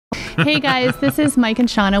Hey guys, this is Mike and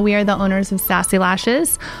Shauna. We are the owners of Sassy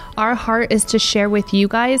Lashes. Our heart is to share with you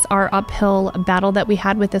guys our uphill battle that we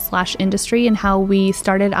had with this lash industry and how we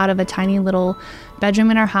started out of a tiny little bedroom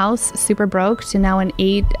in our house, super broke, to now an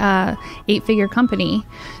eight-figure company.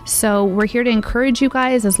 So we're here to encourage you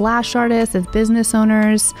guys as lash artists, as business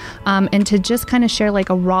owners, and to just kind of share like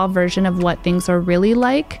a raw version of what things are really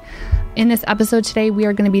like. In this episode today, we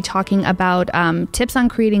are going to be talking about tips on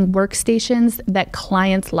creating workstations that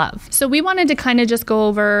clients love. So we wanted to kind of just go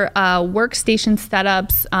over workstation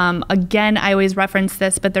setups. Again, I always reference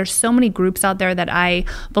this, but there's so many groups out there that I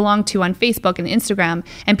belong to on Facebook and Instagram,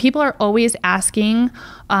 and people are always asking,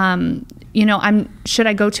 should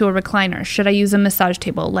I go to a recliner? Should I use a massage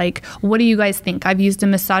table? Like, what do you guys think? I've used a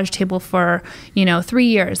massage table for, 3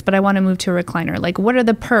 years, but I want to move to a recliner. Like, what are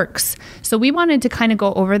the perks? So we wanted to kind of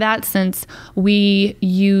go over that since we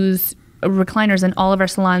use recliners in all of our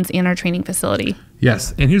salons and our training facility.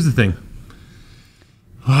 Yes. And here's the thing.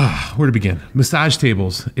 Where to begin? Massage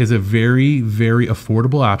tables is a very, very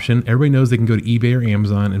affordable option. Everybody knows they can go to eBay or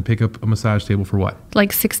Amazon and pick up a massage table for what?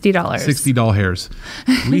 Like $60. $60 hairs.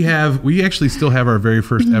 We actually still have our very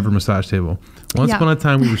first ever massage table. Once upon a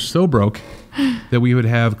time, we were so broke that we would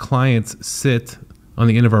have clients sit on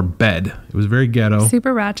the end of our bed. It was very ghetto.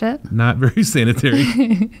 Super ratchet. Not very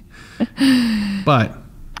sanitary. But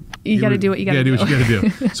you got to do what you got to do. Yeah, do what you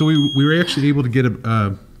got to do. So we were actually able to get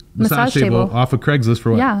a massage table off of Craigslist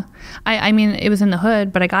for what? Yeah. I mean, it was in the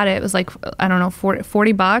hood, but I got it. It was like, I don't know,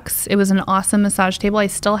 $40. It was an awesome massage table. I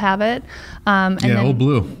still have it. Old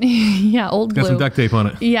blue. Yeah, old blue. Got some duct tape on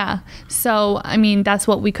it. Yeah. So, I mean, that's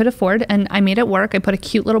what we could afford. And I made it work. I put a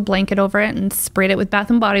cute little blanket over it and sprayed it with Bath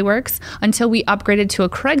 & Body Works until we upgraded to a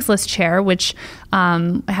Craigslist chair, which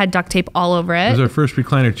had duct tape all over it. It was our first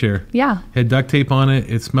recliner chair. Yeah. Had duct tape on it.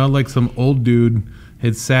 It smelled like some old dude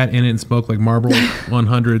had sat in it and smoked like Marlboro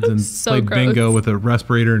 100s and so played gross. Bingo with a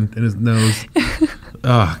respirator in his nose.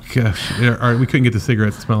 Oh, gosh. We couldn't get the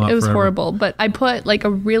cigarettes to smell out. It was forever. horrible. But I put like a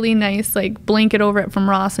really nice like blanket over it from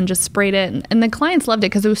Ross and just sprayed it. And the clients loved it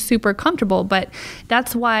because it was super comfortable. But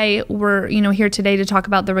that's why we're, here today to talk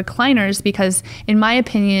about the recliners, because in my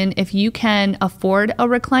opinion, if you can afford a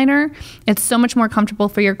recliner, it's so much more comfortable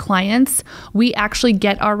for your clients. We actually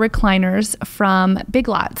get our recliners from Big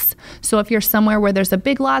Lots. So if you're somewhere where there's a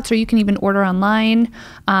Big Lots, or you can even order online,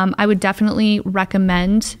 I would definitely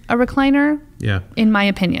recommend a recliner. Yeah. In my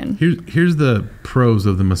opinion. Here's the pros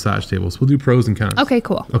of the massage tables. We'll do pros and cons. Okay,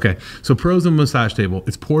 cool. Okay. So pros of a massage table.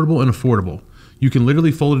 It's portable and affordable. You can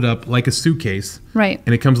literally fold it up like a suitcase. Right.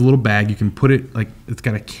 And it comes in a little bag. You can put it like it's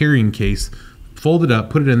got a carrying case. Fold it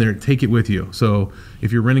up, put it in there, take it with you. So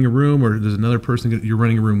if you're renting a room or there's another person you're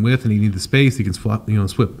renting a room with and you need the space, you can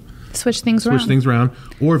switch things around.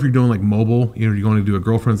 Or if you're doing like mobile, you're going to do a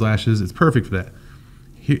girlfriend's lashes, it's perfect for that.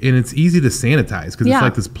 And it's easy to sanitize because it's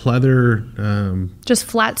like this pleather. Just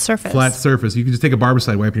flat surface. You can just take a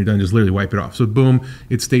Barbicide wipe and you're done. Just literally wipe it off. So boom,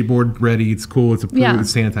 it's state board ready. It's cool. It's approved.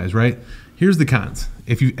 It's sanitized, right? Here's the cons.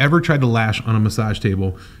 If you've ever tried to lash on a massage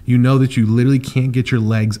table, you know that you literally can't get your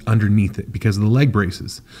legs underneath it because of the leg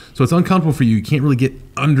braces. So it's uncomfortable for you. You can't really get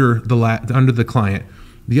under the client.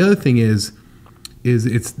 The other thing is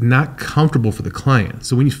it's not comfortable for the client.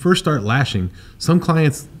 So when you first start lashing, some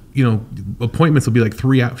clients, appointments will be like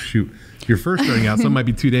 3 hours. Shoot, if you're first starting out, some might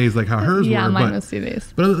be 2 days, like how hers were. Yeah, mine was 2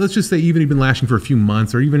 days. But let's just say even if you've been lashing for a few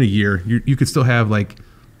months or even a year, you could still have like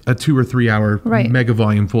a 2 or 3 hour mega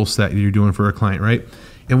volume full set that you're doing for a client, right?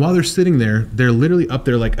 And while they're sitting there, they're literally up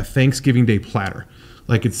there like a Thanksgiving Day platter.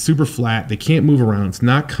 Like it's super flat. They can't move around. It's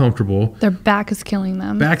not comfortable. Their back is killing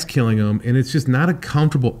them. And it's just not a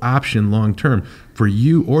comfortable option long term for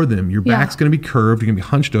you or them. Your back's going to be curved. You're going to be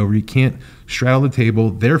hunched over. You can't straddle the table.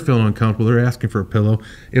 They're feeling uncomfortable. They're asking for a pillow.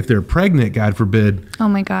 If they're pregnant, God forbid. Oh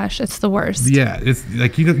my gosh, it's the worst. Yeah, it's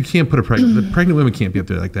like you can't put the pregnant women can't be up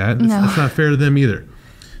there like that. It's not fair to them either.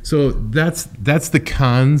 So that's the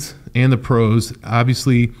cons and the pros.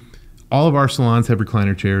 Obviously, all of our salons have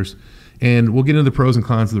recliner chairs. And we'll get into the pros and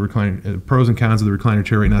cons of the recliner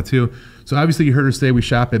chair right now too. So obviously you heard her say we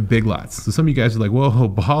shop at Big Lots. So some of you guys are like, whoa,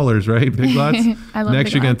 ballers, right? Big Lots. I love Next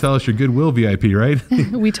Big you're going to tell us you're Goodwill VIP, right?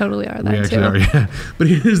 We totally are that we actually too. are, yeah. But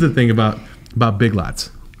here's the thing about Big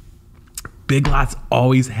Lots. Big Lots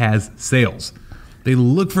always has sales. They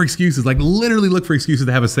look for excuses, like literally look for excuses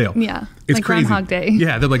to have a sale. Yeah. It's like crazy. Groundhog Day.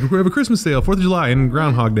 Yeah. They're like, we have a Christmas sale, 4th of July and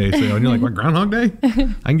Groundhog Day sale. And you're like, what, Groundhog Day?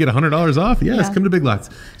 I can get $100 off? Yes, come to Big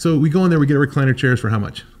Lots. So we go in there, we get our recliner chairs for how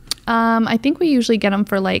much? I think we usually get them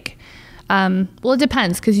for like, well, it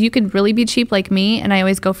depends because you could really be cheap like me. And I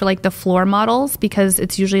always go for like the floor models because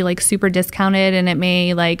it's usually like super discounted and it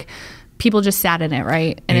may like people just sat in it,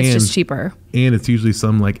 right? And it's just cheaper. And it's usually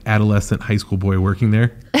some like adolescent high school boy working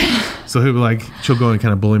there. So he'll be like, she'll go and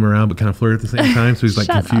kind of bully him around, but kind of flirt at the same time. So he's like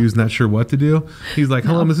confused, not sure what to do. He's like,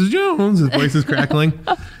 hello, Mrs. Jones. His voice is crackling.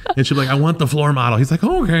 And she'll be like, I want the floor model. He's like,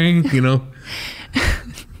 okay, you know.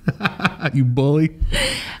 You bully.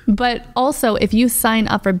 But also, if you sign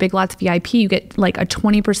up for Big Lots VIP, you get like a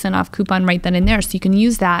 20% off coupon right then and there. So you can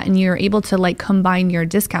use that and you're able to like combine your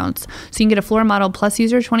discounts. So you can get a floor model plus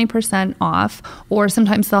use your 20% off, or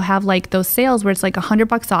sometimes they'll have like those sales where it's like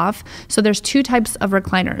 $100 off. So there's 2 types of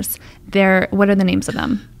recliners. What are the names of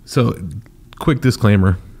them? So quick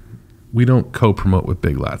disclaimer. We don't co-promote with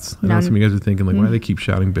Big Lots. I know some of you guys are thinking, like, why do they keep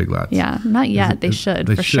shouting Big Lots? Yeah, not yet. They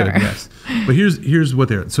should, for sure. Yes. But here's what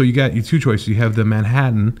they're. So you got 2 choices. You have the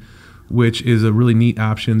Manhattan, which is a really neat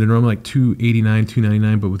option. They're normally like $289,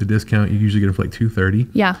 $299, but with a discount, you usually get them for like $230.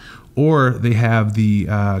 Yeah. Or they have the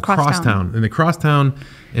Crosstown. And the Crosstown,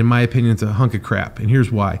 in my opinion, is a hunk of crap. And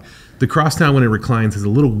here's why. The Crosstown, when it reclines, has a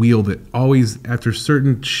little wheel that always, after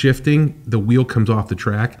certain shifting, the wheel comes off the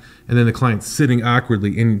track, and then the client's sitting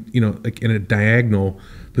awkwardly in, like in a diagonal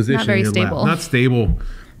position. Not very stable. Lap. Not stable.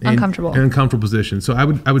 Uncomfortable. An uncomfortable position. So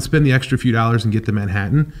I would spend the extra few dollars and get the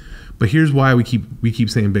Manhattan. But here's why we keep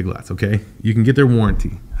saying Big Lots, okay? You can get their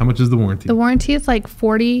warranty. How much is the warranty? The warranty is like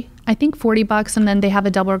 $40, and then they have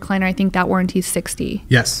a double recliner. I think that warranty is $60.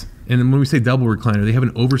 Yes. And when we say double recliner, they have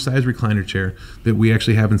an oversized recliner chair that we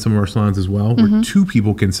actually have in some of our salons as well, where 2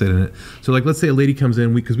 people can sit in it. So like, let's say a lady comes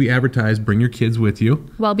in, because we advertise, bring your kids with you.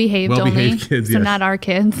 Well-behaved only. Kids, so yes. Not our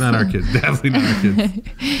kids. Not our kids. Definitely not our kids.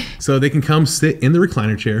 So they can come sit in the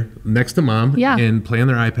recliner chair next to mom and play on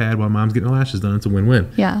their iPad while mom's getting her lashes done. It's a win-win.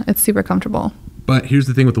 Yeah, it's super comfortable. But here's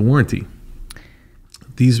the thing with the warranty.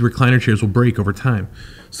 These recliner chairs will break over time.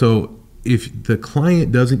 So if the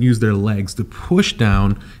client doesn't use their legs to push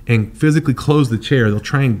down and physically close the chair, they'll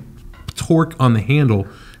try and torque on the handle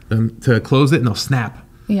to close it, and they'll snap.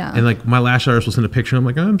 Yeah. And like my lash artist will send a picture. I'm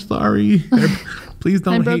like, I'm sorry. Please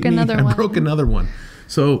don't hate me. I broke another one.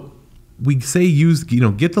 So we say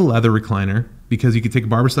get the leather recliner, because you can take a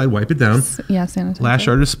Barbicide, wipe it down. Yeah, sanitize. Lash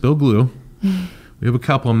artist spill glue. We have a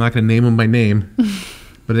couple. I'm not going to name them by name,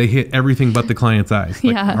 but they hit everything but the client's eyes.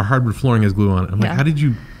 Like our hardwood flooring has glue on it. I'm like, how did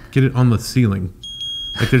you get it on the ceiling?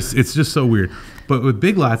 Like it's just so weird. But with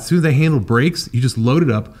Big Lots, as soon as that handle breaks, you just load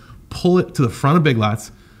it up, pull it to the front of Big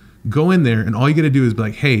Lots, go in there, and all you got to do is be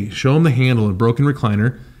like, hey, show them the handle and broken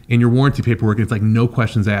recliner and your warranty paperwork. And it's like no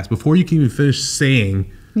questions asked. Before you can even finish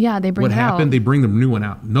saying they bring what happened, they bring the new one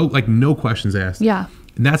out. No questions asked. Yeah.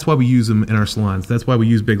 And that's why we use them in our salons. That's why we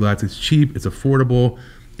use Big Lots. It's cheap, it's affordable,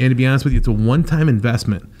 and to be honest with you, it's a one-time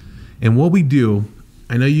investment. And what we do,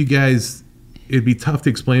 I know you guys, it'd be tough to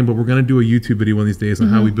explain, but we're going to do a YouTube video one of these days on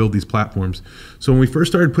how we build these platforms. So when we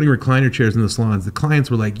first started putting recliner chairs in the salons, the clients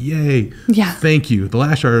were like, yay, thank you. The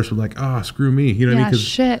lash artists were like, oh, screw me. You know what I mean?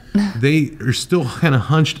 Shit. They are still kind of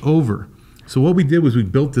hunched over. So what we did was we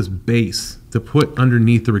built this base to put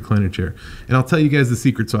underneath the recliner chair. And I'll tell you guys the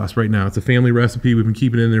secret sauce right now. It's a family recipe. We've been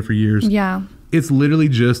keeping it in there for years. Yeah. It's literally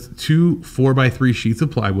just 2 4x3 sheets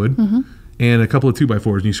of plywood and a couple of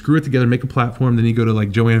 2x4s. And you screw it together, make a platform. Then you go to like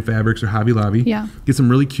Joann Fabrics or Hobby Lobby. Yeah. Get some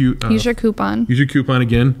really cute. Use your coupon. Use your coupon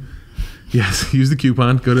again. Yes, use the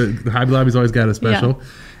coupon. Go to the Hobby Lobby's always got a special. Yeah.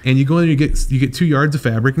 And you go in there, you get 2 yards of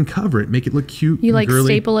fabric and cover it. Make it look cute. You like girly.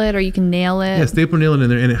 staple it, or you can nail it. Yeah, staple nail it in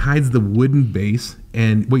there, and it hides the wooden base.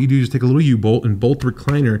 And what you do is just take a little U-bolt and bolt the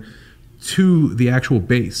recliner to the actual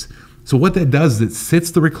base. So what that does is it sits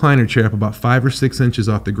the recliner chair up about 5 or 6 inches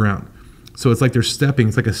off the ground. So it's like they're stepping.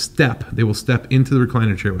 It's like a step they will step into the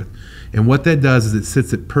recliner chair with. And what that does is it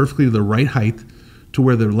sits it perfectly to the right height to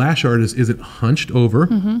where the lash artist isn't hunched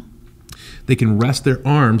over. They can rest their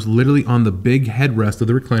arms literally on the big headrest of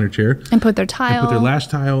the recliner chair. And put their tile. And put their lash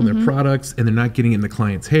tile and their products, and they're not getting it in the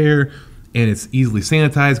client's hair. And it's easily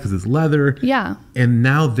sanitized because it's leather. Yeah. And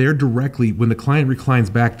now they're directly, when the client reclines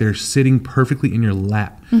back, they're sitting perfectly in your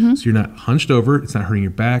lap. So you're not hunched over. It's not hurting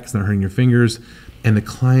your back. It's not hurting your fingers. And the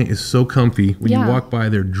client is so comfy. When you walk by,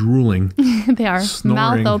 they're drooling. They are.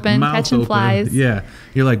 Snoring, mouth open, catching flies. Yeah.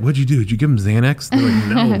 You're like, what'd you do? Did you give them Xanax? They're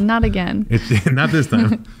like, no. Not again. Not this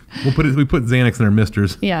time. We put Xanax in our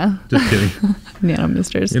misters. Yeah. Just kidding. Nano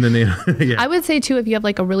misters. In the nano. Yeah. I would say too, if you have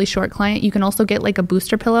like a really short client, you can also get like a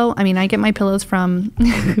booster pillow. I mean, I get my pillows from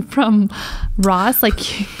Ross, like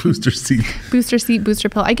booster seat, booster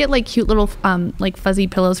pillow. I get like cute little like fuzzy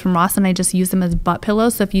pillows from Ross, and I just use them as butt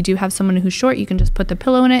pillows. So if you do have someone who's short, you can just put the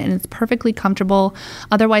pillow in it, and it's perfectly comfortable.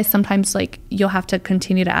 Otherwise, sometimes like you'll have to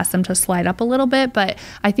continue to ask them to slide up a little bit. But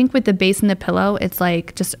I think with the base and the pillow, it's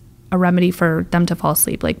like just a remedy for them to fall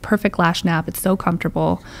asleep. Like perfect lash nap. It's so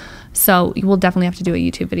comfortable. So we'll definitely have to do a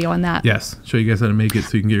YouTube video on that. Yes. Show you guys how to make it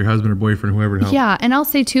so you can get your husband or boyfriend, whoever to help. Yeah. And I'll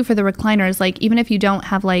say too, for the recliners, like even if you don't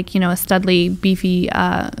have like, you know, a studly, beefy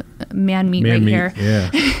man meat here. Yeah.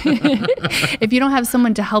 If you don't have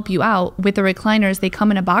someone to help you out with the recliners, they come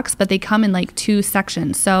in a box, but they come in like 2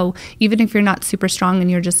 sections. So even if you're not super strong and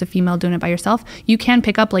you're just a female doing it by yourself, you can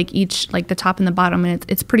pick up like each, like the top and the bottom, and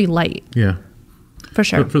it's pretty light. Yeah. For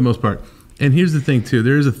sure. For the most part. And here's the thing too,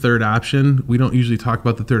 there is a third option. We don't usually talk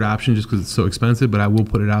about the third option just because it's so expensive, but I will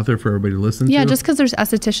put it out there for everybody to listen to. Yeah, just because there's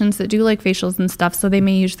estheticians that do like facials and stuff, so they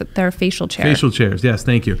may use their facial chair. Facial chairs, yes,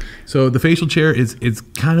 thank you. So the facial chair it's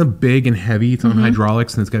kind of big and heavy. It's on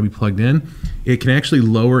hydraulics and it's got to be plugged in. It can actually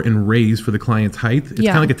lower and raise for the client's height. It's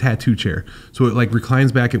kind of like a tattoo chair. So it like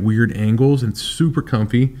reclines back at weird angles and it's super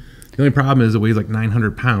comfy. The only problem is it weighs like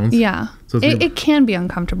 900 pounds. Yeah. So it can be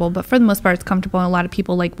uncomfortable, but for the most part, it's comfortable. And a lot of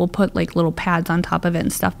people like will put like little pads on top of it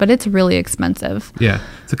and stuff, but it's really expensive. Yeah.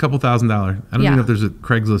 It's a couple $1,000s. I don't even know if there's a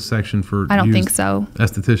Craigslist section for I don't think so.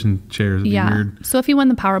 Esthetician chairs. It'd be weird. So if you win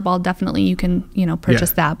the Powerball, definitely you can, you know,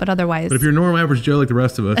 purchase that. But otherwise. But if you're a normal average Joe like the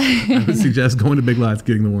rest of us, I would suggest going to Big Lots,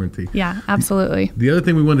 getting the warranty. Yeah, absolutely. The other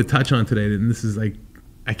thing we wanted to touch on today, and this is like,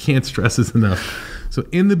 I can't stress this enough. So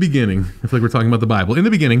in the beginning, I feel like we're talking about the Bible. In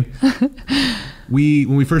the beginning,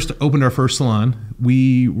 when we first opened our first salon,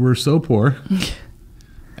 we were so poor.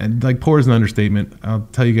 And like poor is an understatement. I'll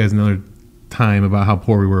tell you guys another time about how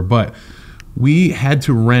poor we were. But we had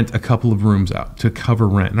to rent a couple of rooms out to cover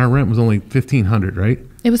rent. And our rent was only $1,500, right?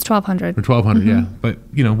 It was $1,200. Or $1,200, yeah. But,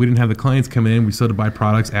 you know, we didn't have the clients come in. We still had to buy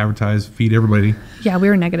products, advertise, feed everybody. Yeah, we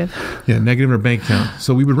were negative. Yeah, negative in our bank account.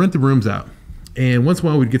 So we would rent the rooms out. And once in a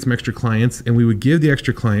while, we'd get some extra clients, and we would give the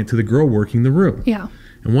extra client to the girl working the room. Yeah.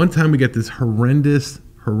 And one time, we got this horrendous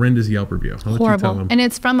Yelp review. Horrible. And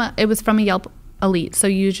it was from a Yelp Elite. So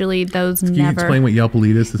usually those Can you explain what Yelp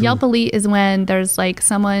Elite is? Yelp Elite is when there's like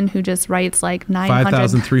someone who just writes like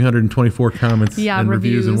 5,324 comments and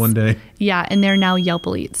reviews in one day. Yeah, and they're now Yelp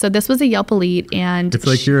Elite. So this was a Yelp Elite, and it's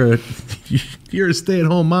like you're a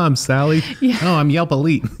stay-at-home mom, Sally. Yeah. Oh, I'm Yelp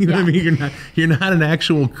Elite. You know what I mean? You're not an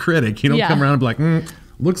actual critic. You don't come around and be like,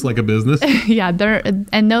 looks like a business. Yeah,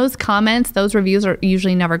 and those comments, those reviews are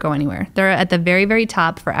usually never go anywhere. They're at the very, very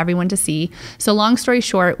top for everyone to see. So long story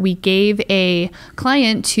short, we gave a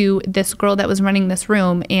client to this girl that was running this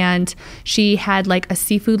room, and she had like a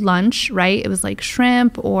seafood lunch, right? It was like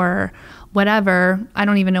shrimp or whatever. I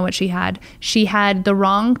don't even know what she had. She had the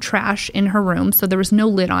wrong trash in her room, so there was no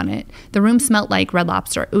lid on it. The room smelled like Red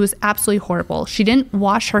Lobster. It was absolutely horrible. She didn't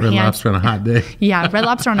wash her hands. Red Lobster on a hot day. Yeah, Red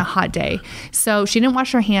Lobster on a hot day. So she didn't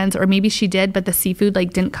wash her hands, or maybe she did, but the seafood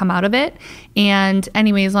like didn't come out of it. And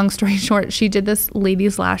anyways, long story short, she did this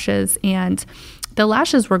lady's lashes, and the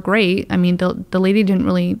lashes were great. I mean, the lady didn't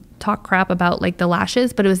really talk crap about like the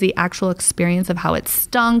lashes, but it was the actual experience of how it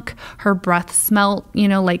stunk. Her breath smelled, you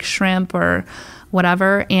know, like shrimp or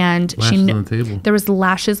whatever. And lashes on the table. There was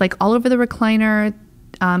lashes like all over the recliner.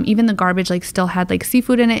 Even the garbage like still had like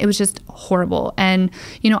seafood in it. It was just horrible. And,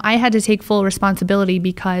 you know, I had to take full responsibility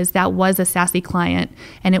because that was a sassy client,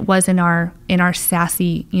 and it was in our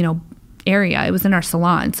sassy, you know, area. It was in our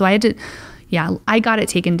salon. So I had to, I got it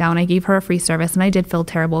taken down. I gave her a free service, and I did feel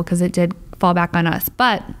terrible because it did fall back on us.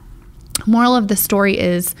 But moral of the story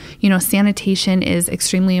is, you know, sanitation is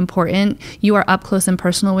extremely important. You are up close and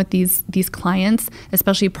personal with these clients,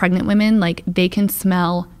 especially pregnant women. Like, they can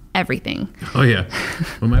smell everything. Oh yeah.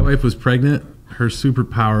 When my wife was pregnant, her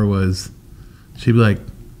superpower was she'd be like,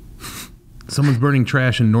 someone's burning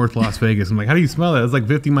trash in North Las Vegas. I'm like, how do you smell it? It's like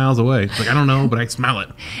 50 miles away. It's like, I don't know, but I smell it.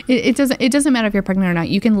 It doesn't matter if you're pregnant or not.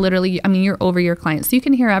 You can literally, I mean, you're over your clients, so you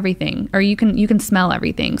can hear everything, or you can smell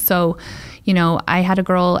everything. So, you know, I had a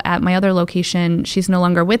girl at my other location. She's no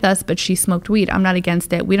longer with us, but she smoked weed. I'm not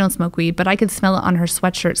against it. We don't smoke weed, but I could smell it on her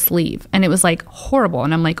sweatshirt sleeve. And it was like horrible.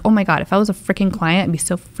 And I'm like, oh my God, if I was a freaking client, I'd be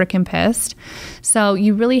so freaking pissed. So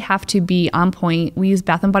you really have to be on point. We use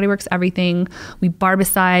Bath & Body Works everything. We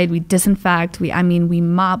barbicide, we disinfect, we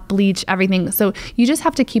mop, bleach, everything. So you just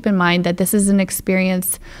have to keep in mind that this is an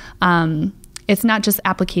experience. It's not just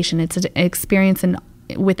application. It's an experience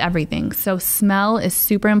with everything. So smell is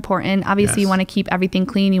super important. Obviously, You want to keep everything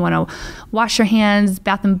clean. You want to wash your hands,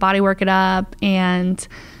 Bath and Body Work it up, and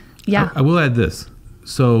I will add this.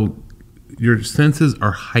 So your senses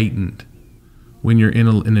are heightened when you're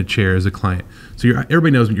in a chair as a client. So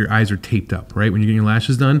everybody knows when your eyes are taped up, right? When you're getting your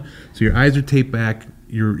lashes done. So your eyes are taped back,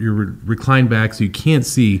 you're reclined back, so you can't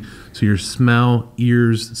see. So your smell,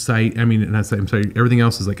 ears, sight, everything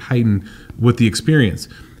else is like heightened with the experience.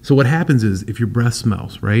 So what happens is, if your breath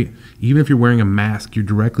smells, right? Even if you're wearing a mask, you're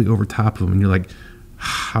directly over top of them, and you're like,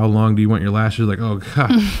 how long do you want your lashes? Like, oh God,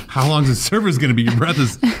 how long is the service going to be? Your breath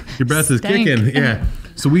is Your breath is kicking. Yeah.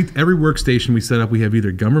 So every workstation we set up, we have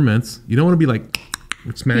either gum or mints. You don't want to be like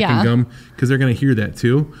smacking gum because they're going to hear that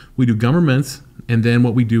too. We do gum or mints. And then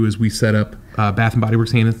what we do is we set up Bath & Body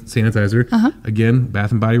Works hand sanitizer. Again,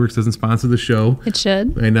 Bath & Body Works doesn't sponsor the show. It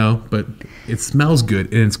should. I know, but it smells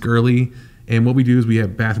good and it's girly. And what we do is we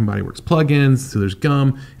have Bath & Body Works plugins, so there's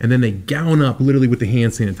gum, and then they gown up literally with the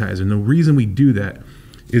hand sanitizer. And the reason we do that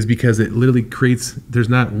is because it literally creates, there's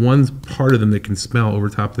not one part of them that can smell over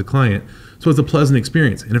top of the client. So it's a pleasant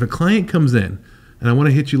experience. And if a client comes in, and I want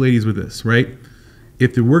to hit you ladies with this, right?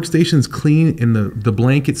 If the workstation's clean and the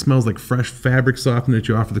blanket smells like fresh fabric softener that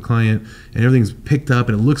you offer the client and everything's picked up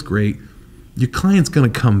and it looks great, your client's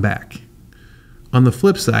going to come back. On the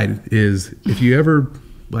flip side is if you ever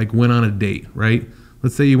like went on a date, right?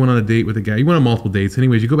 Let's say you went on a date with a guy. You went on multiple dates.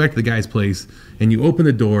 Anyways, you go back to the guy's place and you open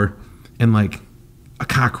the door and like a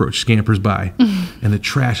cockroach scampers by and the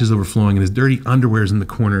trash is overflowing and his dirty underwear's in the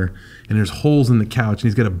corner and there's holes in the couch and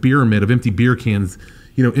he's got a pyramid of empty beer cans,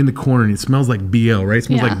 in the corner, and it smells like BO, right? It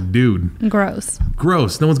smells like dude. Gross.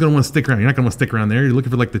 No one's going to want to stick around. You're not going to want to stick around there. You're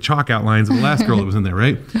looking for like the chalk outlines of the last girl that was in there,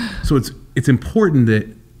 right? So it's important that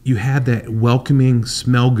you have that welcoming,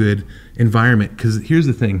 smell good environment, because here's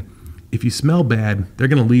the thing. If you smell bad, they're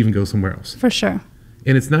going to leave and go somewhere else. For sure.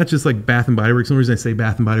 And it's not just like Bath & Body Works. The only reason I say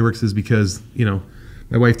Bath & Body Works is because,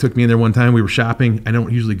 my wife took me in there one time. We were shopping. I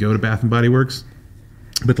don't usually go to Bath & Body Works.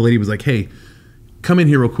 But the lady was like, hey, come in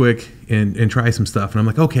here real quick and try some stuff. And I'm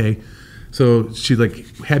like, okay. So she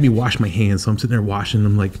like had me wash my hands. So I'm sitting there washing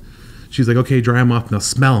them. Like, she's like, okay, dry them off. Now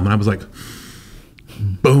smell them. And I was like,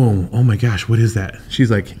 boom. Oh my gosh, what is that?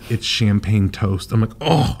 She's like, it's champagne toast. I'm like,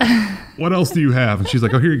 oh, what else do you have? And she's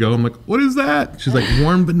like, oh, here you go. I'm like, what is that? She's like,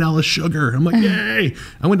 warm vanilla sugar. I'm like, yay.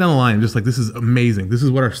 I went down the line. I'm just like, this is amazing. This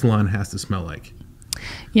is what our salon has to smell like.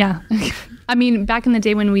 Yeah. I mean, back in the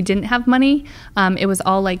day when we didn't have money, it was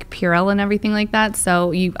all like Purell and everything like that.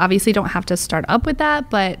 So you obviously don't have to start up with that,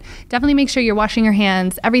 but definitely make sure you're washing your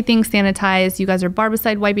hands, everything's sanitized. You guys are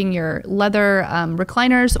barbicide wiping your leather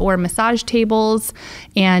recliners or massage tables,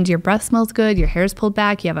 and your breath smells good. Your hair's pulled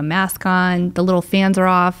back. You have a mask on. The little fans are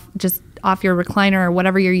off, just off your recliner or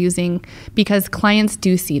whatever you're using, because clients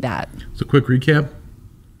do see that. So quick recap.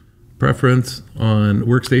 Preference on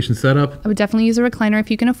workstation setup? I would definitely use a recliner if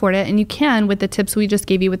you can afford it, and you can with the tips we just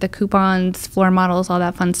gave you with the coupons, floor models, all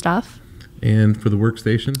that fun stuff. And for the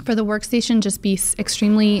workstation? For the workstation, just be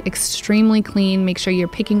extremely, extremely clean. Make sure you're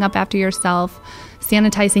picking up after yourself,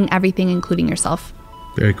 sanitizing everything, including yourself.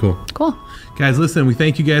 Very cool. Cool. Guys, listen, we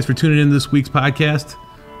thank you guys for tuning in to this week's podcast.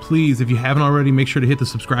 Please, if you haven't already, make sure to hit the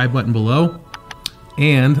subscribe button below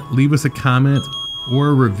and leave us a comment or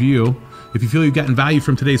a review. If you feel you've gotten value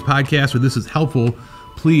from today's podcast or this is helpful,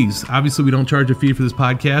 please, obviously we don't charge a fee for this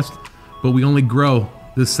podcast, but we only grow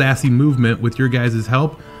this sassy movement with your guys'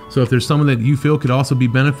 help. So if there's someone that you feel could also be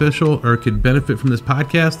beneficial or could benefit from this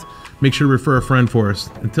podcast, make sure to refer a friend for us.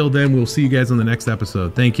 Until then, we'll see you guys on the next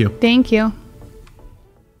episode. Thank you. Thank you.